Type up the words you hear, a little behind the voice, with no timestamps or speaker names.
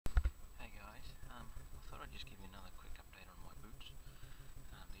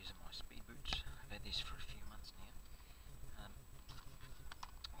using my speed boots. I've had these for a few months now.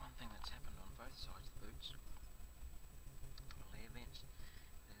 One thing that's happened on both sides of the boots, little air vents,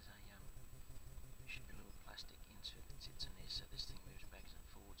 there's a should be a little plastic insert that sits in there so this thing moves backwards and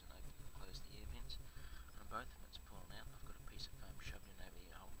forwards and opens and closes the air vents. On both of them it's pulling out. I've got a piece of foam shoved in over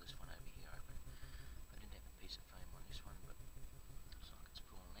here to hold this one over here open. I didn't have a piece of foam on this one, but looks like it's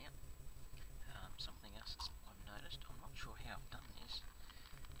pulling out. Something else I've noticed, I'm not sure how I've done this,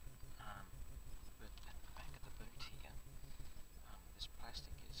 but at the back of the boot here, this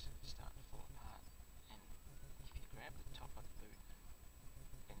plastic is starting to fall apart, and if you grab the top of the boot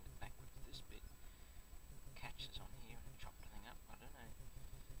and bend it backwards, this bit catches on here and chopped the thing up. I don't know,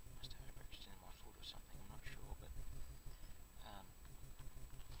 must have overextended my foot or something, I'm not sure, but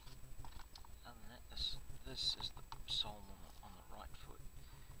other than that, this is